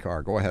Howie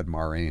Carr. Go ahead,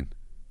 Maureen.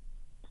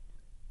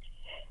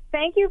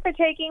 Thank you for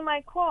taking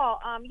my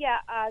call.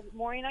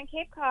 Maureen on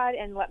Cape Cod,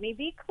 and let me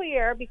be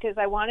clear because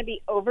I want to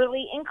be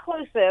overly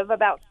inclusive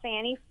about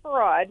Fani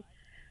fraud.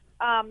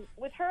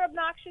 With her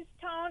obnoxious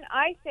tone,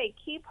 I say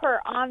keep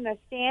her on the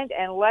stand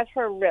and let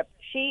her rip.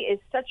 She is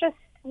such a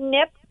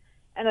snip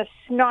and a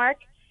snark,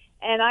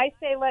 and I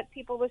say let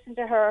people listen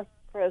to her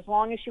for as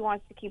long as she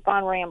wants to keep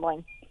on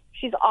rambling.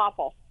 She's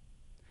awful.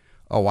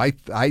 Oh, I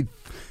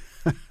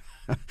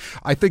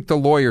think the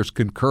lawyers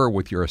concur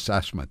with your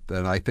assessment,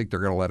 and I think they're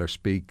going to let her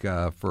speak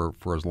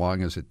for as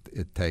long as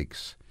it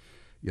takes.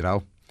 You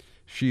know,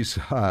 she's.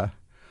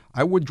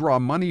 I would draw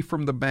money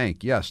from the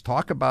bank. Yes,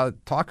 taking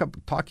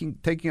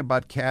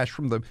about cash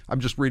from the. I'm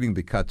just reading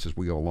the cuts as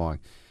we go along.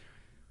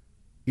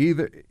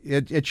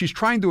 She's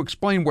trying to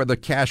explain where the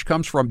cash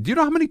comes from. Do you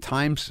know how many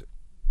times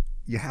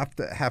you have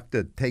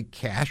to take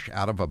cash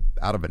out of an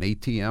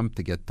ATM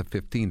to get to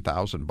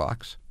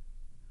 $15,000?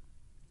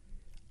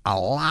 A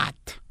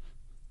lot.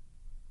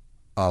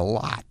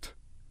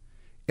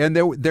 And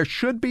there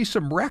should be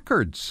some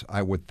records,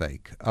 I would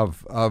think,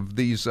 of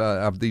these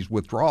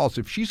withdrawals.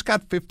 If she's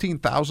got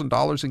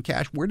 $15,000 in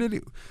cash, where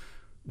did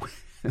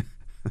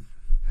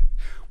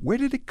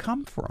it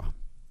come from?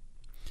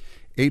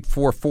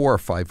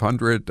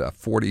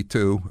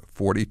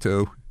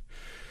 844-500-4242.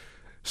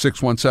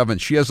 617.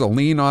 She has a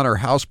lien on her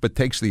house, but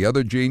takes the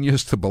other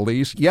genius to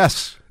Belize.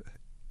 Yes,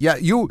 yeah,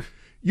 you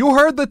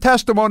heard the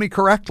testimony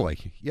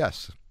correctly.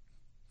 Yes.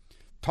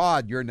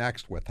 Todd, you're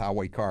next with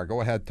Howie Carr.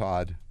 Go ahead,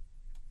 Todd.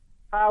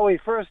 Howie,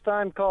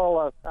 first-time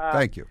caller.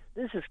 Thank you.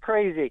 This is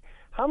crazy.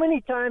 How many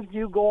times do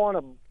you go on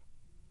a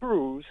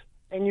cruise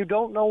and you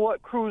don't know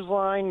what cruise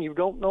line, you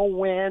don't know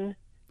when,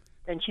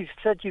 and she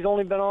said she's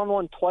only been on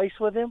one twice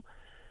with him?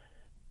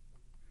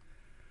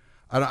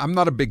 I'm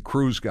not a big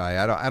cruise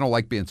guy. I don't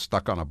like being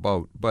stuck on a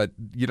boat. But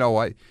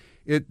the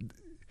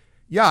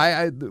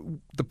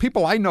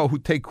people I know who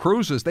take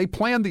cruises, they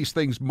plan these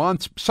things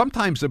months,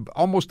 sometimes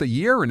almost a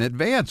year in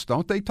advance,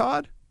 don't they,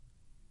 Todd?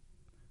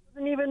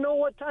 Didn't even know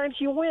what time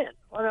she went.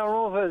 I don't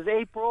know if it was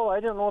April. I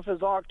don't know if it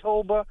was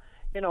October.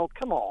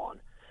 Come on.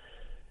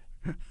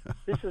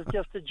 This is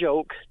just a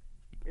joke.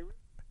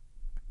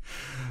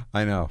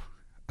 I know.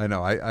 I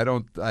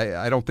don't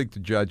think the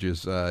judge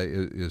is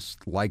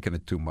liking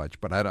it too much,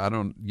 but I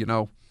don't.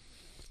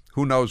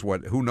 Who knows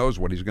what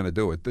he's going to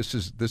do? This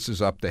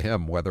is up to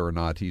him whether or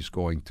not he's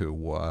going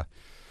to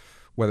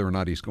whether or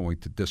not he's going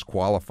to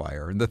disqualify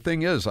her. And the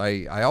thing is,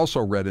 I also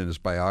read in his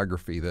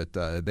biography that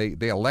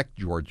they elect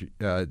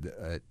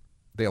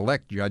they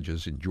elect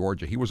judges in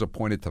Georgia. He was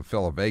appointed to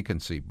fill a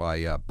vacancy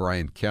by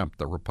Brian Kemp,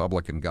 the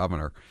Republican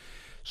governor.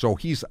 So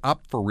he's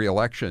up for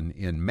re-election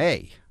in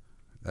May.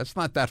 That's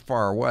not that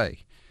far away,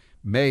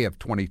 May of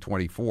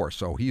 2024.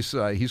 So he's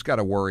got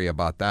to worry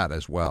about that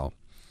as well.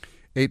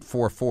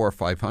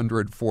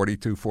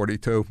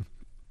 844-500-4242.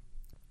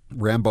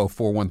 Rambo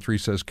 413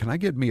 says, "Can I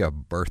get me a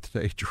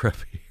birthday trip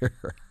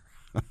here?"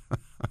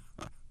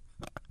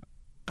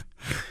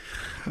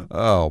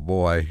 Oh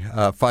boy,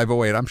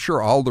 508. I'm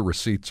sure all the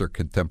receipts are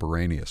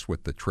contemporaneous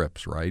with the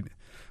trips, right?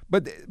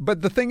 But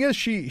the thing is,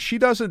 she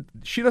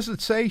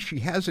doesn't say she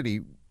has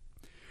any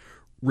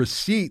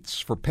receipts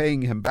for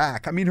paying him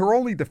back. I mean, her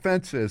only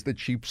defense is that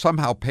she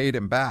somehow paid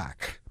him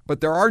back,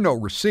 but there are no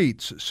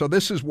receipts. So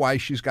this is why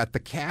she's got the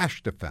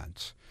cash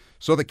defense.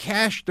 So the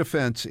cash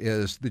defense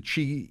is that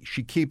she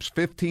keeps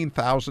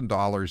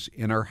 $15,000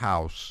 in her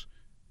house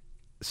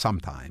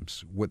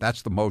sometimes.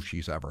 That's the most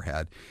she's ever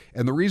had.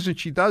 And the reason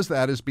she does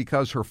that is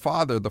because her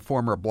father, the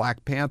former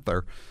Black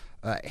Panther,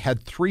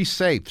 had 3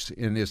 safes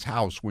in his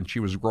house when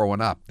she was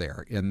growing up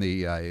there in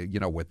the,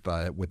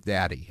 with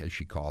Daddy, as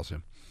she calls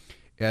him.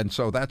 And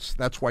so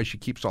that's why she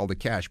keeps all the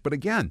cash. But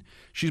again,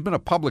 she's been a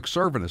public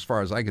servant as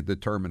far as I could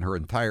determine her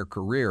entire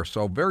career.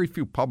 So very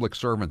few public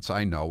servants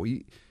I know.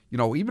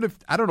 Even if,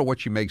 I don't know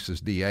what she makes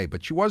as DA,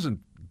 but she wasn't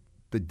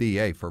the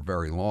DA for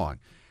very long.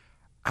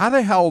 How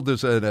the hell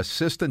does an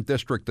assistant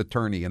district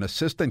attorney, an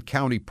assistant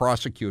county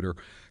prosecutor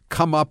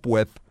come up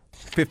with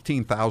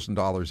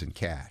 $15,000 in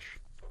cash?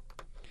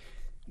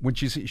 When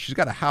she's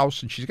got a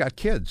house and she's got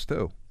kids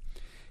too.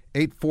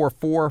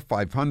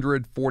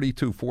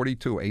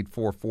 844-500-4242,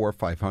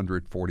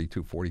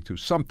 844-500-4242.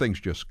 Some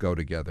things just go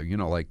together,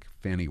 like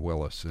Fani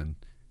Willis and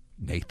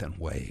Nathan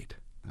Wade.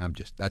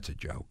 That's a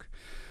joke.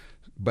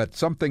 But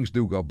some things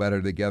do go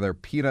better together.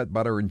 Peanut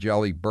butter and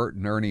jelly, Bert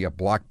and Ernie, a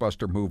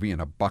blockbuster movie,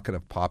 and a bucket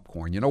of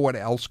popcorn. You know what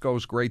else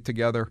goes great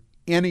together?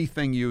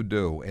 Anything you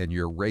do and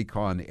your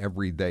Raycon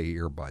Everyday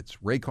Earbuds.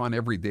 Raycon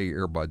Everyday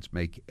Earbuds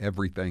make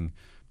everything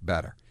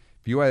better.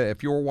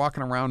 If you were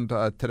walking around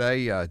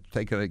today,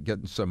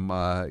 getting some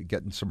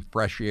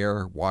fresh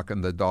air,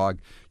 walking the dog,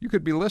 you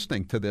could be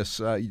listening to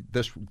this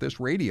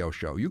radio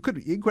show. You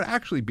could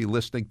actually be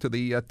listening to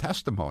the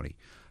testimony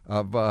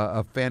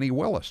of Fani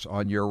Willis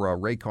on your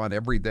Raycon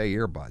Everyday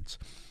Earbuds.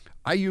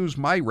 I use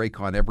my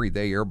Raycon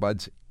Everyday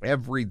Earbuds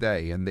every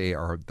day, and they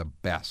are the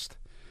best.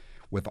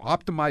 With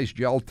optimized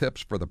gel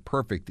tips for the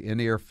perfect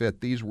in-ear fit,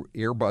 these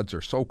earbuds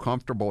are so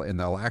comfortable and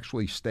they'll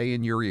actually stay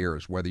in your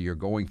ears whether you're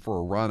going for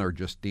a run or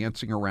just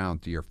dancing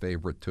around to your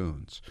favorite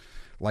tunes.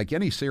 Like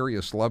any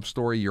serious love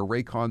story, your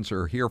Raycons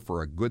are here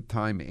for a good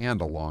time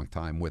and a long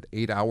time with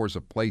 8 hours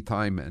of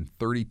playtime and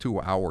 32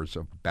 hours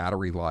of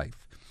battery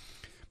life.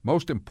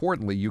 Most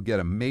importantly, you get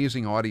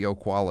amazing audio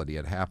quality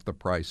at half the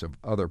price of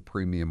other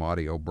premium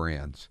audio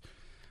brands.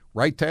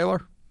 Right,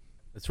 Taylor?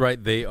 That's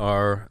right. They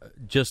are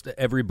just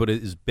every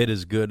bit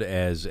as good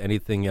as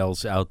anything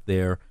else out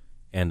there,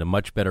 and a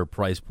much better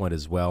price point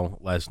as well.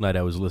 Last night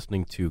I was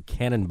listening to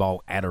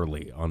Cannonball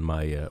Adderley on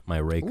my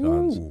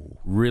Raycons. Ooh.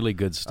 Really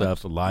good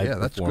stuff. Live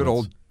that's good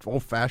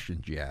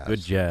old-fashioned jazz.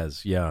 Good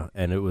jazz, yeah,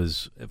 and it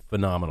was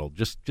phenomenal.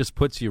 Just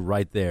puts you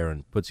right there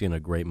and puts you in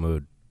a great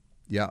mood.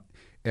 Yeah.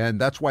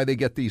 And that's why they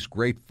get these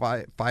great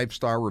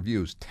five-star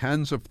reviews,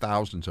 tens of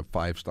thousands of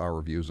five-star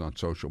reviews on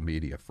social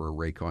media for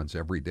Raycon's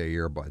Everyday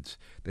Earbuds.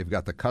 They've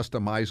got the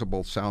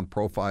customizable sound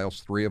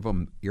profiles, 3 of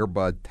them,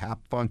 earbud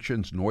tap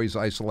functions, noise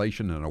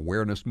isolation, and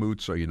awareness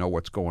mood so you know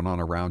what's going on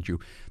around you.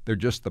 They're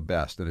just the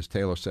best. And as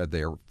Taylor said,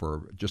 they're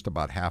for just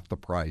about half the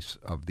price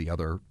of the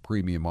other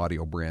premium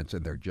audio brands,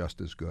 and they're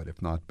just as good,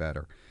 if not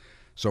better.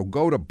 So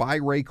go to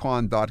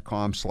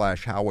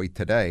buyraycon.com/Howie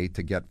today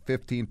to get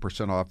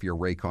 15% off your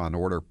Raycon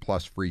order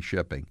plus free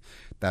shipping.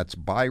 That's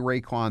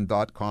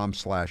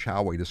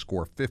buyraycon.com/Howie to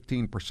score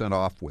 15%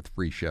 off with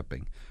free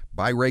shipping.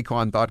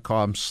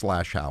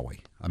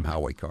 Buyraycon.com/Howie. I'm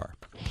Howie Carr.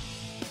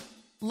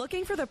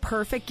 Looking for the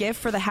perfect gift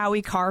for the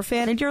Howie Carr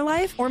fan in your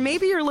life? Or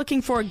maybe you're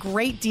looking for a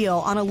great deal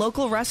on a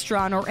local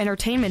restaurant or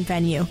entertainment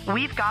venue.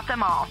 We've got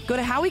them all. Go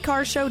to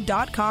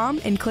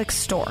HowieCarrShow.com and click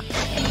store.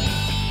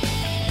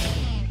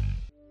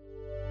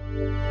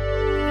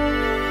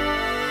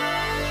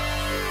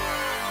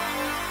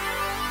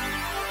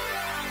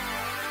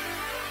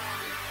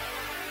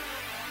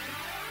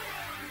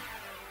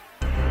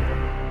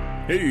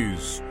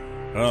 He's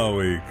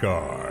Howie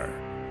Carr.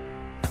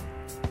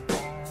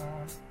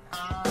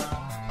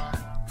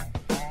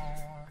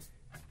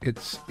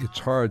 It's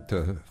hard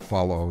to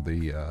follow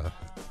the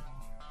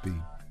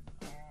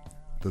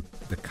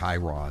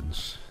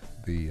chyrons,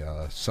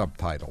 the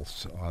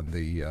subtitles on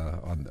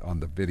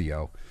the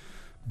video,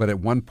 but at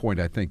one point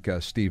I think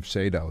Steve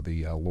Sato,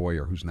 the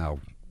lawyer who's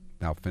now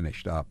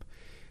finished up,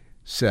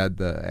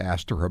 said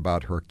asked her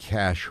about her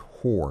cash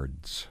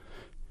hoards.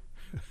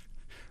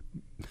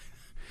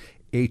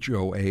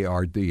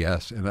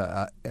 HOARDS, and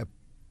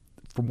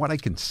from what I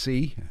can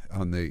see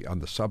on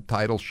the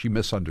subtitles, she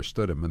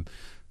misunderstood him, and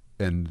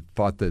and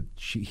thought that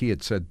he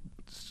had said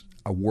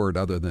a word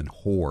other than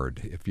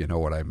hoard, if you know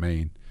what I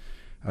mean.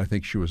 I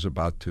think she was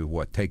about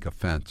to take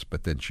offense,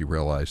 but then she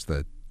realized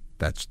that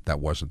that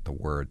wasn't the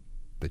word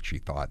that she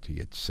thought he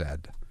had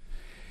said.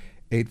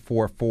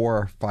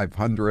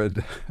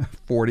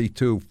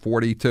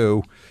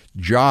 844-500-4242.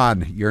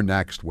 John, you're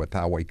next with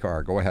Howie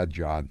Carr. Go ahead,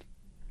 John.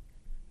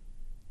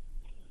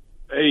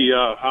 Hey,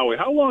 Howie,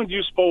 how long do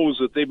you suppose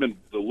that the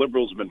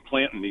liberals have been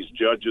planting these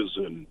judges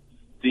and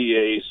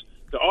DAs?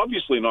 They're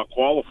obviously not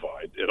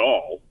qualified at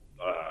all.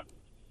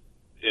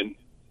 And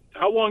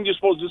how long do you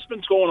suppose this has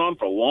been going on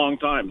for a long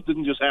time? It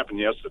didn't just happen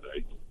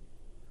yesterday.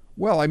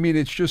 Well, I mean,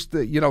 it's just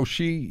that,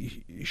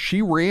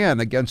 she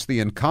ran against the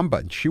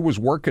incumbent. She was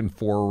working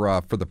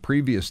for the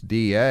previous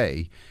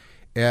DA,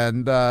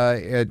 and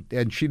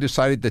she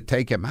decided to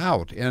take him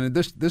out. And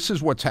this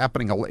is what's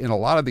happening in a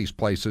lot of these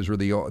places. Where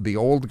the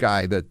old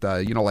guy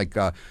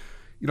that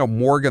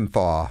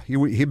Morgenthau,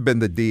 he'd been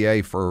the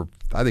DA for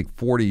I think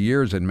 40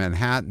 years in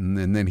Manhattan,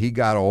 and then he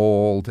got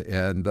old,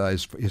 and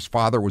his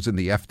father was in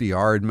the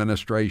FDR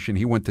administration.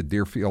 He went to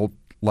Deerfield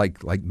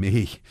like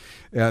me,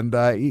 and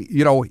but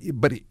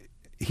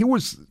he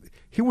was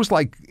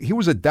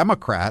a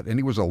Democrat and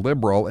he was a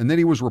liberal, and then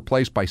he was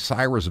replaced by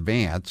Cyrus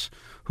Vance,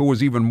 who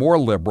was even more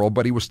liberal,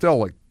 but he was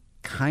still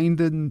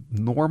kind of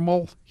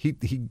normal.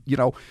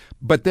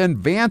 But then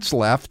Vance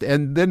left,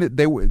 and then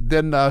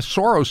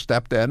Soros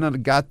stepped in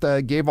and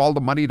gave all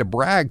the money to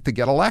Bragg to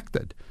get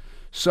elected.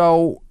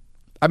 So,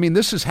 I mean,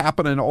 this is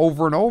happening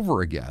over and over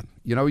again.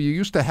 You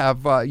used to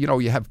have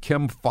you have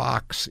Kim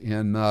Foxx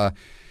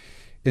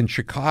in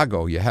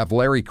Chicago. You have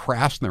Larry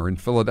Krasner in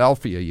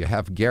Philadelphia. You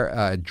have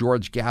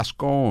George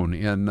Gascon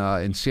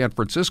in San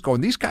Francisco.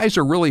 And these guys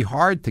are really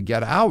hard to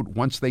get out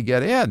once they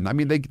get in. I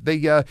mean, they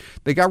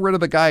got rid of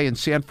the guy in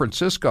San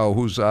Francisco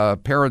whose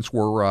parents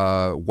were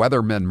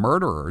weathermen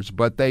murderers,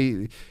 but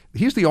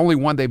he's the only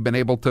one they've been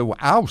able to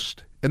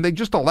oust. And they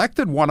just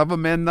elected one of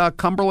them in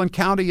Cumberland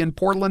County in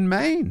Portland,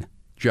 Maine.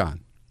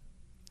 John,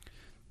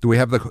 do we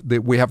have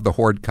the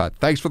hoard cut?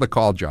 Thanks for the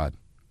call, John.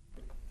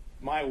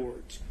 My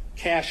words.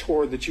 Cash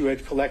hoard that you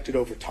had collected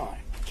over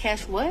time.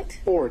 Cash what?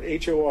 Hoard,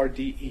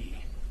 H-O-R-D-E.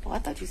 Oh, I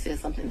thought you said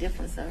something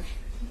different, sir.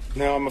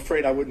 No, I'm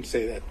afraid I wouldn't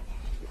say that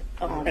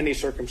under any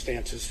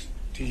circumstances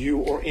to you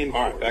or in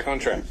court. All right, back on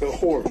track. The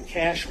hoard,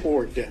 cash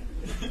hoard.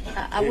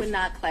 I would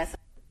not classify.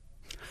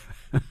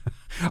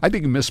 I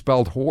think you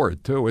misspelled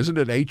hoard, too. Isn't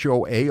it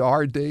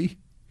H-O-A-R-D?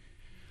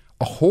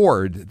 A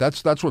horde,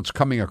 that's what's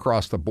coming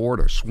across the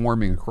border,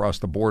 swarming across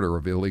the border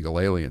of illegal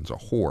aliens. A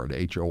horde,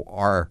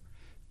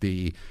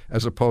 H-O-R-D,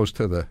 as opposed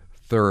to the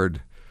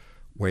third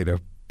way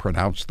to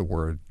pronounce the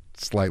word,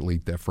 slightly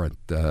different.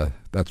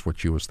 That's what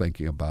she was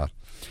thinking about.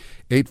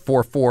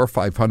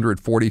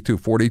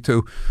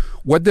 844-500-4242.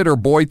 What did her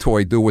boy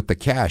toy do with the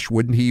cash?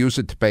 Wouldn't he use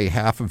it to pay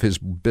half of his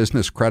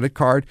business credit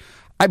card?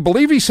 I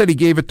believe he said he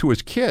gave it to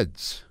his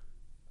kids.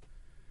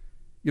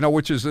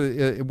 Which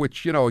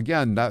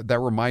again, that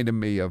reminded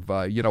me of,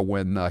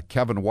 when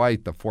Kevin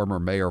White, the former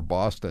mayor of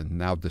Boston,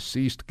 now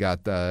deceased,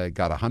 got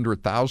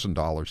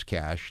 $100,000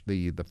 cash.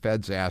 The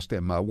feds asked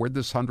him, where'd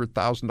this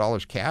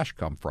 $100,000 cash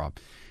come from?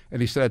 And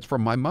he said, it's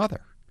from my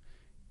mother.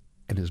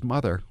 And his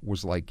mother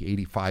was like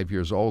 85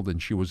 years old,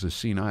 and she was as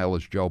senile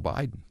as Joe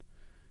Biden.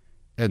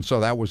 And so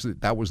that was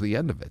the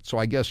end of it. So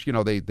I guess,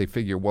 they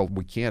figure, well,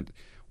 we can't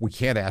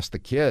ask the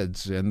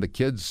kids, and the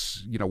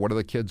kids, what are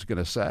the kids going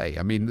to say?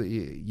 I mean,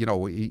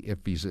 if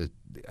he's an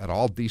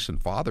all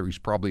decent father, he's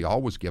probably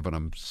always given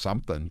them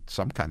something,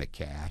 some kind of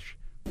cash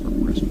for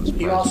Christmas.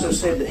 He also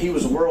said that he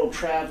was a world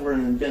traveler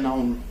and had been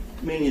on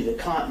many of the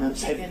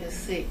continents. I've been to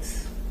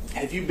 6.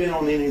 Have you been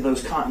on any of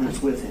those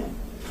continents with him?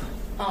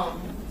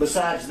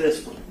 Besides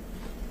this one?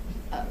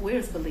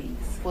 Where's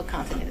Belize? What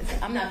continent is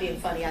it? I'm not being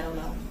funny. I don't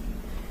know.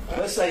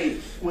 Let's say,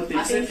 with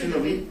the exception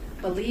of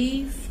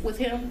Belize with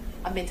him.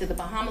 I've been to the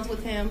Bahamas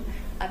with him.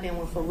 I've been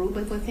with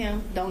Aruba with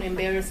him. Don't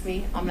embarrass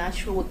me. I'm not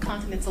sure what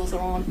continents those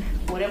are on.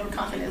 Whatever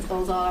continents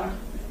those are,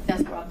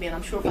 that's where I've been.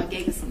 I'm sure if I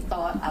gave it some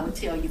thought, I would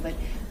tell you. But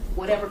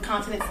whatever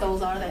continents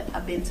those are, that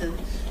I've been to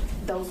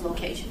those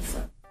locations.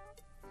 So.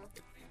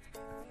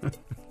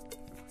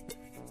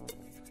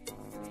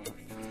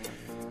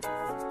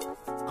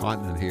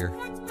 Continent here,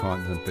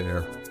 continent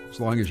there. As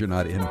long as you're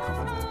not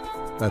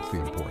incontinent. That's the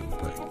important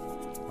thing.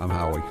 I'm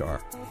Howie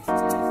Carr.